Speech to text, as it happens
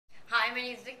Hi, my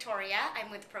name is Victoria.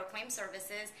 I'm with Proclaim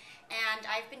Services, and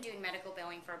I've been doing medical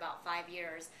billing for about 5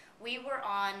 years. We were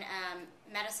on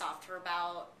Medisoft for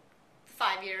about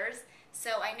 5 years,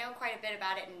 so I know quite a bit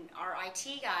about it, and our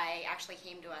IT guy actually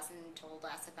came to us and told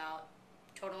us about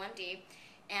TotalMD,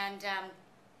 and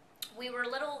we were a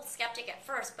little skeptic at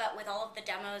first, but with all of the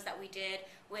demos that we did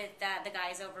with the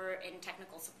guys over in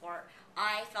technical support,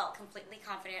 I felt completely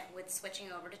confident with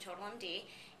switching over to TotalMD,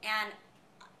 and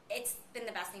it's been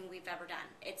the best thing we've ever done.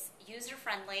 It's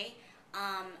user-friendly.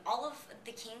 All of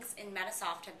the kinks in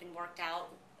Medisoft have been worked out.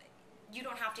 You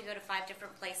don't have to go to 5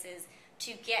 different places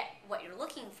to get what you're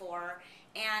looking for,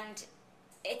 and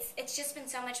it's just been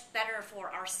so much better for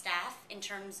our staff in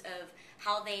terms of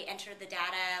how they enter the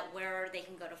data, where they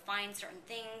can go to find certain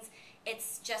things.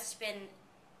 It's just been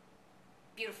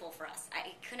beautiful for us.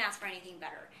 I couldn't ask for anything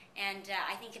better. And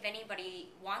I think if anybody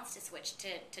wants to switch to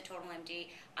TotalMD,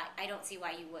 I don't see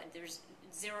why you would. There's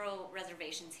 0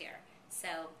 reservations here. So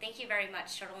thank you very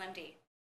much, TotalMD.